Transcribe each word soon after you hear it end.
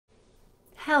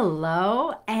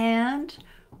Hello and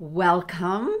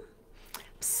welcome.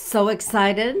 So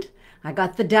excited. I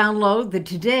got the download that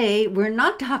today we're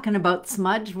not talking about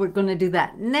smudge. We're going to do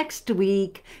that next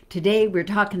week. Today we're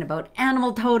talking about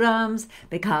animal totems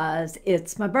because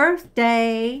it's my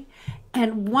birthday.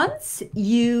 And once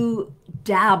you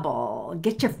dabble,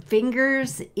 get your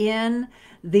fingers in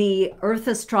the earth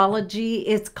astrology,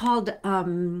 it's called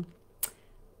Sun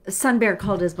Bear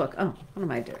called his book. Oh, what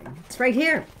am I doing? It's right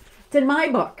here. It's in my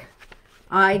book.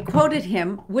 I quoted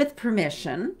him with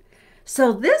permission.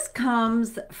 So this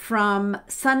comes from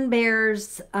Sun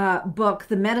Bear's book,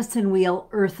 The Medicine Wheel,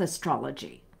 Earth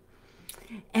Astrology.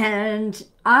 And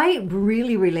I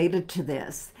really related to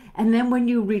this. And then when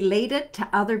you relate it to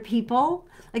other people,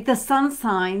 like the sun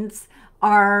signs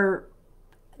are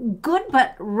good,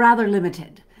 but rather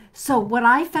limited. So what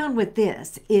I found with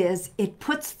this is it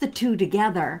puts the two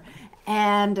together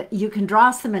and you can draw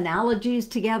some analogies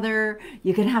together.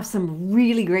 You can have some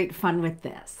really great fun with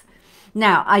this.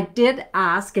 Now, I did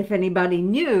ask if anybody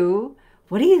knew,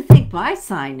 what do you think my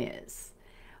sign is?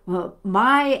 Well,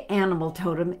 my animal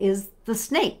totem is the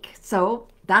snake. So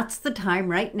that's the time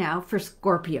right now for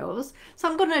Scorpios. So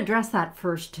I'm going to address that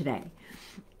first today.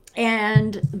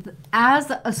 And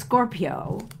as a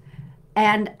Scorpio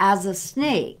and as a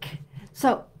snake,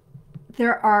 so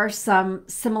there are some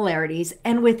similarities.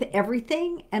 And with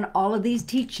everything and all of these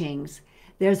teachings,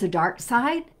 there's a dark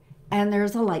side and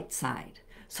there's a light side.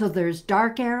 So there's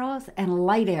dark arrows and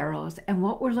light arrows. And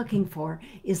what we're looking for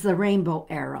is the rainbow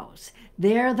arrows.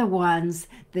 They're the ones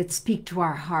that speak to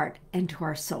our heart and to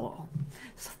our soul.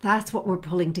 So that's what we're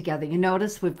pulling together. You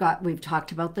notice we've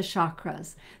talked about the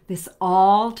chakras. This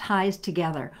all ties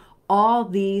together. All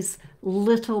these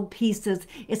little pieces.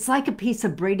 It's like a piece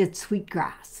of braided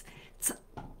sweetgrass. It's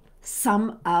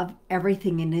some of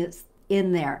everything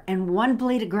in there. And one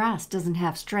blade of grass doesn't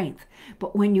have strength.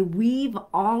 But when you weave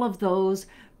all of those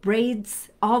braids,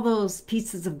 all those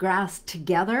pieces of grass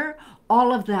together,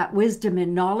 all of that wisdom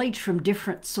and knowledge from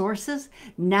different sources,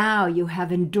 now you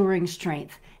have enduring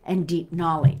strength and deep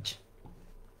knowledge.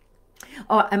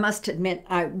 Oh, I must admit,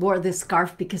 I wore this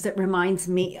scarf because it reminds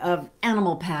me of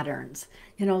animal patterns.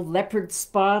 You know, leopard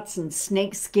spots and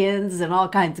snake skins and all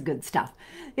kinds of good stuff.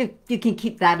 If you can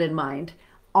keep that in mind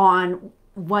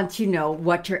once you know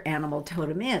what your animal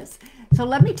totem is. So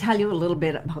let me tell you a little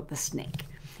bit about the snake.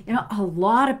 You know, a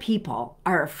lot of people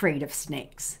are afraid of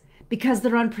snakes because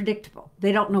they're unpredictable.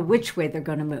 They don't know which way they're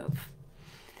going to move.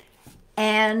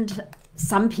 And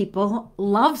some people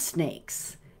love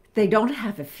snakes. They don't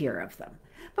have a fear of them.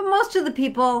 But most of the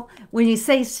people, when you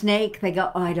say snake, they go,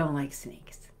 oh, I don't like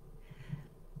snakes.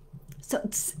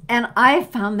 And I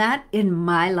found that in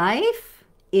my life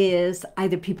is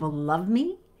either people love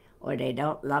me or they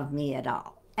don't love me at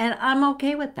all. And I'm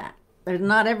okay with that. There's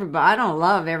not everybody, I don't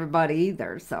love everybody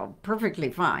either, so perfectly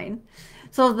fine.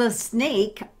 So the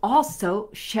snake also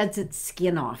sheds its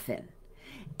skin often.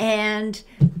 And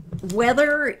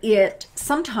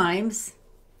sometimes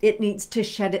it needs to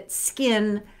shed its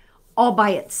skin all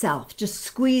by itself, just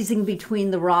squeezing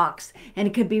between the rocks. And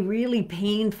it could be really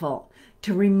painful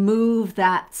to remove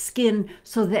that skin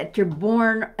so that you're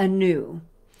born anew.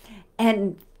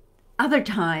 And other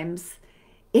times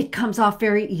it comes off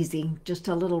very easy. Just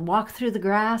a little walk through the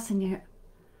grass and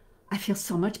I feel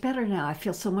so much better now. I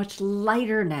feel so much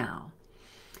lighter now.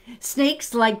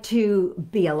 Snakes like to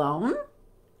be alone.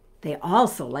 They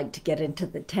also like to get into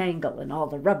the tangle and all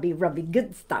the rubby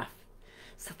good stuff.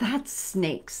 So that's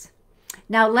snakes.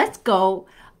 Now let's go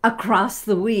across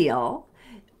the wheel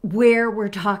where we're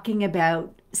talking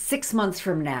about 6 months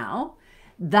from now.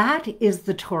 That is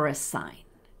the Taurus sign.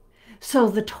 So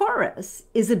the Taurus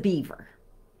is a beaver.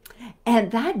 And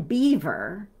that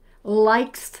beaver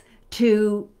likes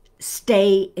to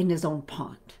stay in his own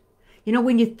pond. You know,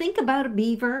 when you think about a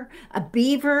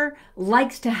beaver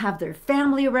likes to have their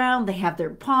family around. They have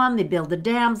their pond, they build the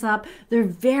dams up. They're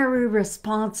very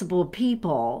responsible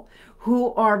people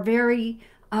who are very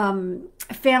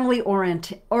family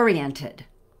oriented.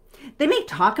 They may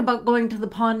talk about going to the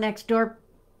pond next door,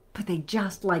 but they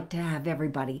just like to have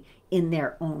everybody in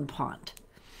their own pond.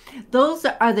 Those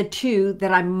are the two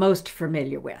that I'm most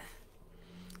familiar with.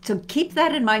 So keep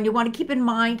that in mind. You want to keep in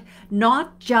mind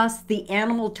not just the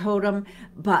animal totem,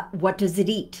 but what does it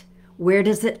eat? Where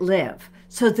does it live?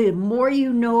 So the more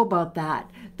you know about that,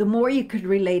 the more you could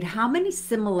relate how many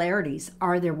similarities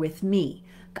are there with me.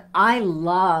 I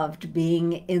loved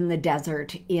being in the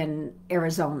desert in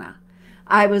Arizona.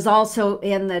 I was also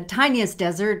in the tiniest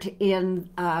desert in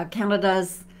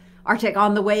Canada's Arctic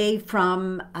on the way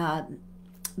from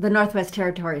the Northwest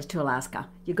Territories to Alaska.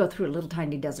 You go through a little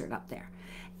tiny desert up there.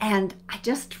 And I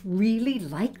just really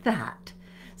like that.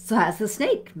 So as a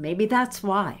snake, maybe that's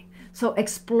why. So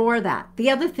explore that. The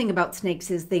other thing about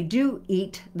snakes is they do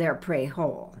eat their prey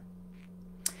whole.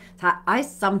 So I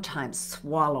sometimes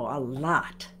swallow a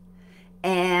lot,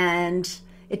 and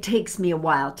it takes me a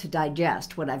while to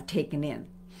digest what I've taken in.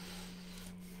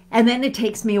 And then it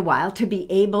takes me a while to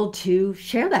be able to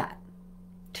share that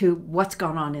to what's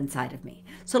gone on inside of me.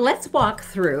 So let's walk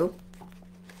through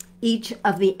each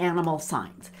of the animal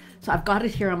signs. So I've got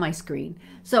it here on my screen.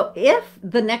 So if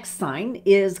the next sign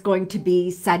is going to be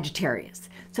Sagittarius.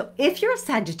 So if you're a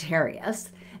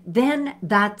Sagittarius, then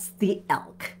that's the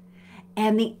elk.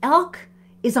 And the elk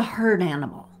is a herd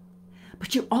animal.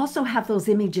 But you also have those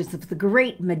images of the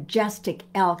great majestic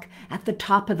elk at the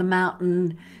top of the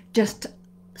mountain, just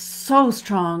so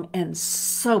strong and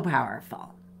so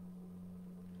powerful.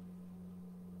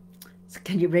 So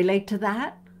can you relate to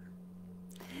that?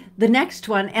 The next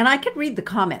one, and I can read the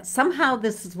comments. Somehow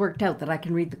this has worked out that I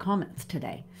can read the comments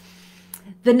today.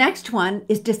 The next one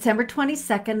is December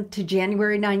 22nd to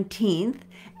January 19th,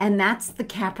 and that's the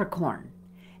Capricorn,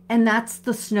 and that's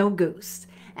the snow goose.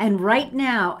 And right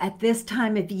now, at this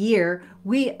time of year,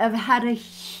 we have had a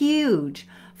huge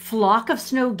flock of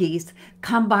snow geese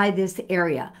come by this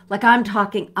area. Like I'm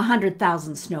talking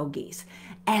 100,000 snow geese.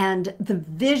 And the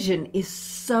vision is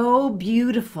so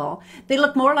beautiful. They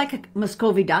look more like a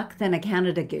Muscovy duck than a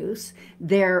Canada goose.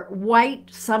 They're white,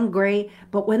 some gray,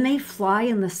 but when they fly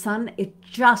in the sun, it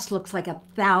just looks like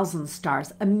 1,000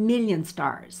 stars, 1,000,000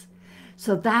 stars.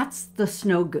 So that's the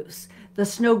snow goose. The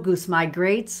snow goose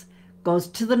migrates, goes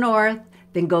to the north,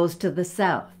 then goes to the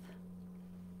south.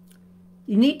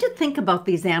 You need to think about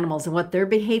these animals and what their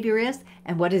behavior is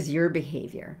and what is your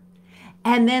behavior.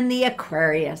 And then the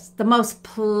Aquarius, the most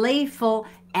playful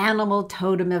animal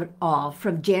totem of all,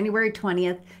 from January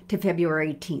 20th to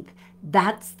February 18th.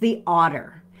 That's the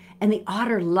otter. And the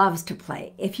otter loves to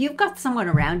play. If you've got someone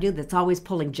around you that's always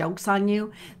pulling jokes on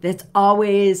you, that's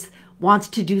always wants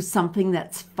to do something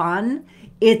that's fun,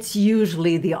 it's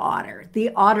usually the otter. The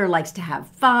otter likes to have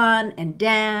fun and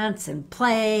dance and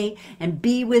play and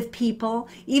be with people.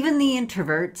 Even the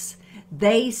introverts,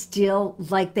 they still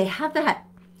they have that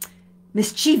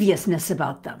mischievousness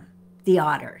about them, the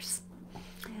otters.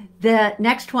 The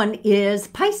next one is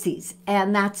Pisces,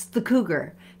 and that's the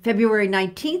cougar. February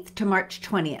 19th to March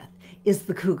 20th is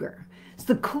the cougar.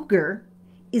 So the cougar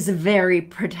is very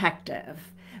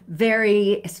protective,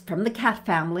 it's from the cat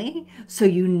family, so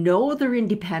you know they're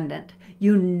independent,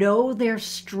 you know they're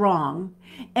strong,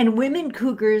 and women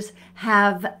cougars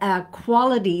have a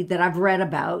quality that I've read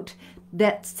about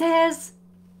that says,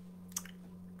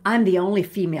 I'm the only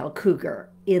female cougar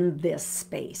in this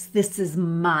space. This is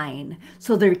mine.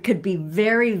 So there could be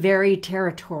very, very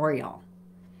territorial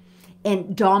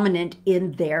and dominant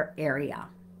in their area.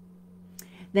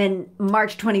 Then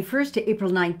March 21st to April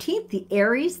 19th, the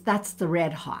Aries, that's the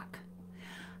red hawk.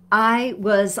 I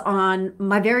was on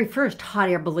my very first hot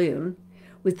air balloon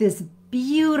with this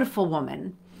beautiful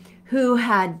woman who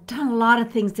had done a lot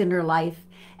of things in her life.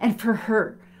 And for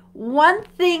her, one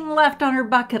thing left on her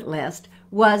bucket list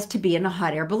was to be in a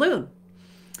hot air balloon.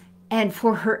 And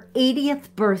for her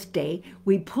 80th birthday,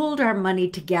 we pulled our money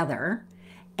together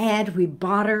and we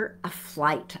bought her a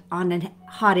flight on a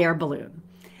hot air balloon.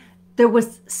 There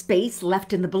was space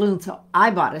left in the balloon, so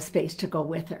I bought a space to go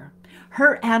with her.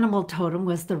 Her animal totem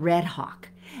was the red hawk,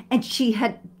 and she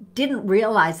didn't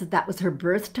realize that that was her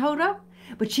birth totem,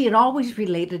 but she had always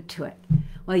related to it.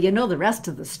 Well, you know the rest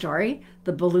of the story.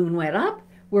 The balloon went up,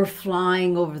 we're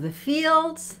flying over the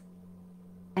fields,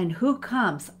 and who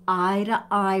comes eye to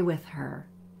eye with her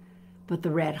but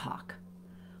the red hawk?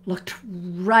 Looked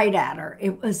right at her.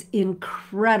 It was an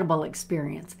incredible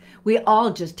experience. We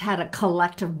all just had a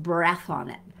collective breath on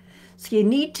it. So you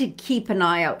need to keep an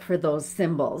eye out for those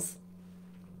symbols.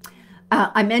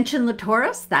 I mentioned the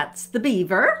Taurus, that's the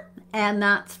beaver, and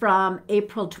that's from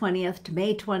April 20th to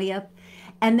May 20th.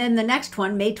 And then the next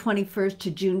one, May 21st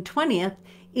to June 20th,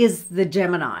 is the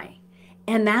Gemini,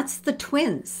 and that's the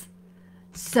twins.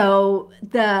 So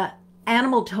the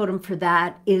animal totem for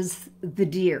that is the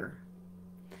deer.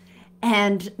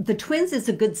 And the twins is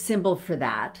a good symbol for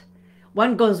that.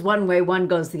 One goes one way, one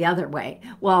goes the other way.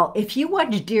 Well, if you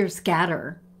watch deer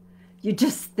scatter,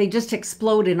 they just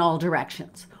explode in all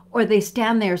directions. Or they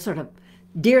stand there sort of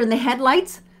deer in the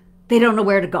headlights. They don't know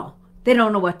where to go. They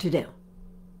don't know what to do.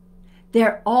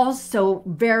 They're also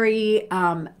very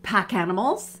pack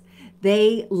animals.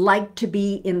 They like to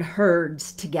be in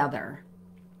herds together.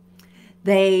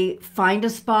 They find a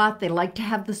spot. They like to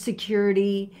have the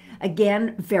security.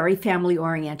 Again, very family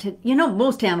oriented. You know,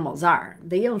 most animals are.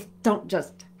 They don't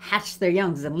just hatch their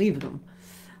youngs and leave them.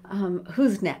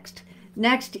 Who's next?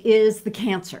 Next is the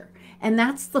Cancer, and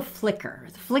that's the flicker.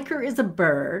 The flicker is a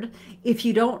bird. If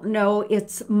you don't know,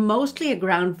 it's mostly a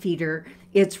ground feeder.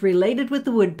 It's related with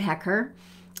the woodpecker,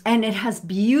 and it has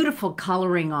beautiful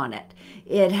coloring on it.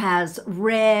 It has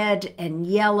red and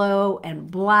yellow and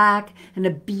black and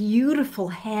a beautiful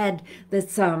head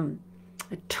that's a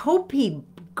taupey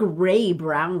gray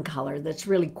brown color that's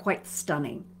really quite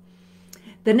stunning.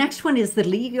 The next one is the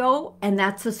Leo, and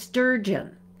that's a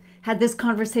sturgeon. Had this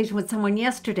conversation with someone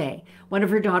yesterday. One of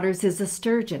her daughters is a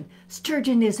sturgeon.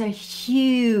 Sturgeon is a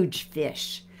huge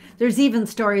fish. There's even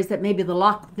stories that maybe the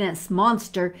Loch Ness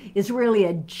Monster is really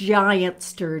a giant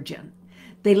sturgeon.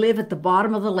 They live at the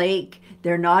bottom of the lake.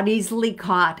 They're not easily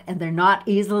caught, and they're not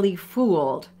easily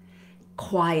fooled.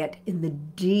 Quiet in the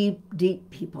deep, deep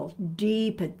people,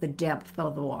 deep at the depth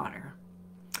of the water.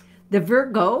 The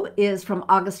Virgo is from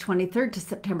August 23rd to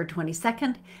September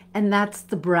 22nd, and that's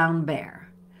the brown bear.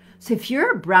 So if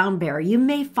you're a brown bear, you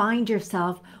may find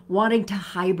yourself wanting to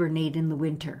hibernate in the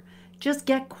winter. Just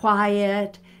get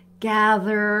quiet,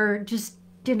 gather, just,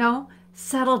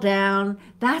 settle down.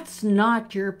 That's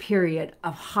not your period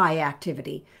of high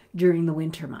activity during the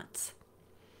winter months.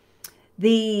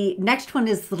 The next one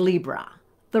is the Libra,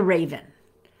 the raven.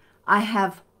 I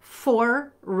have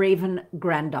 4 raven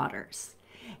granddaughters.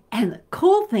 And the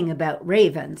cool thing about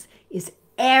ravens is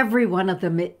every one of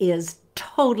them is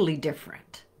totally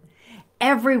different.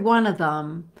 Every one of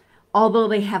them, although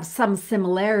they have some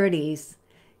similarities,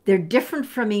 they're different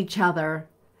from each other,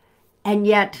 and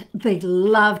yet they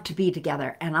love to be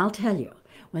together. And I'll tell you,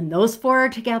 when those 4 are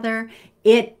together,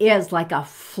 it is like a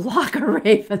flock of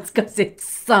ravens because it's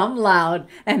some loud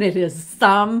and it is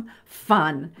some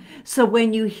fun. So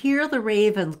when you hear the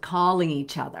ravens calling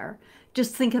each other,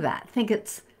 just think of that. Think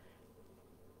it's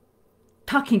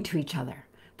talking to each other.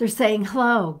 They're saying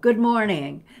hello, good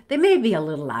morning. They may be a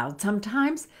little loud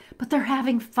sometimes, but they're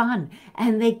having fun,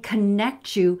 and they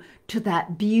connect you to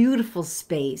that beautiful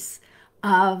space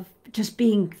of just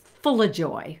being full of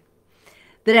joy.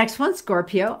 The next one,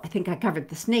 Scorpio. I think I covered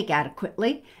the snake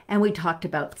adequately, and we talked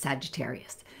about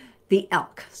Sagittarius, the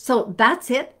elk. So that's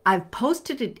it. I've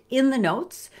posted it in the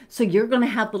notes, so you're going to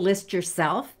have the list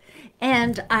yourself.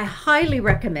 And I highly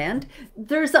recommend,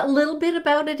 there's a little bit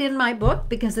about it in my book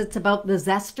because it's about the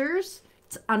zesters.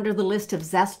 It's under the list of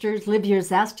zesters. Live Your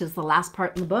Zest is the last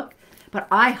part in the book. But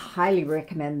I highly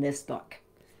recommend this book,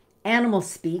 Animal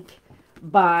Speak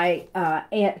by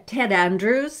Ted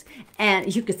Andrews.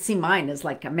 And you could see mine is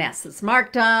like a mess. It's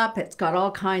marked up. It's got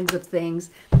all kinds of things.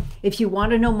 If you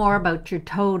want to know more about your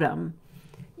totem,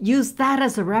 use that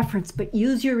as a reference, but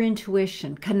use your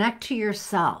intuition. Connect to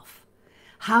yourself.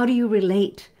 How do you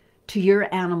relate to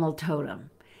your animal totem?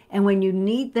 And when you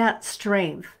need that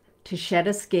strength to shed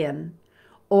a skin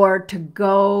or to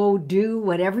go do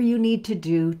whatever you need to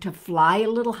do to fly a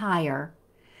little higher,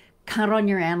 count on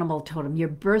your animal totem. Your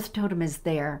birth totem is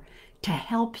there to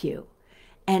help you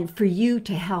and for you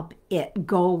to help it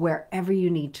go wherever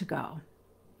you need to go.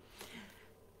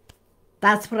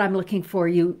 That's what I'm looking for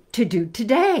you to do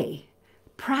today.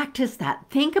 Practice that.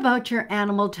 Think about your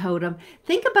animal totem.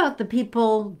 Think about the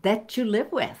people that you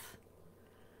live with.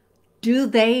 Do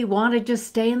they want to just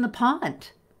stay in the pond?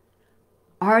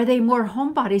 Are they more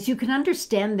homebodies? You can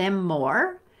understand them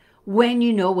more when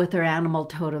you know what their animal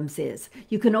totems is.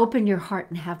 You can open your heart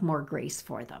and have more grace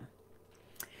for them.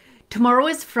 Tomorrow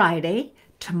is Friday.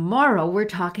 Tomorrow we're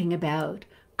talking about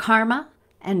karma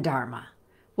and dharma.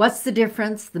 What's the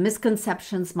difference? The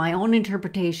misconceptions, my own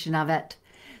interpretation of it.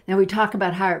 Then we talk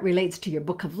about how it relates to your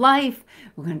book of life.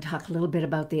 We're going to talk a little bit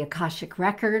about the Akashic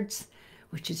Records,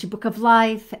 which is your book of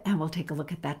life, and we'll take a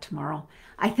look at that tomorrow.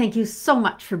 I thank you so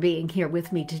much for being here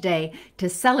with me today to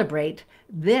celebrate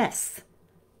this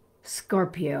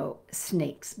Scorpio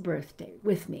snake's birthday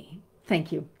with me.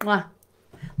 Thank you. Mwah.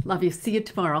 Love you. See you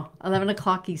tomorrow, 11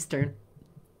 o'clock Eastern.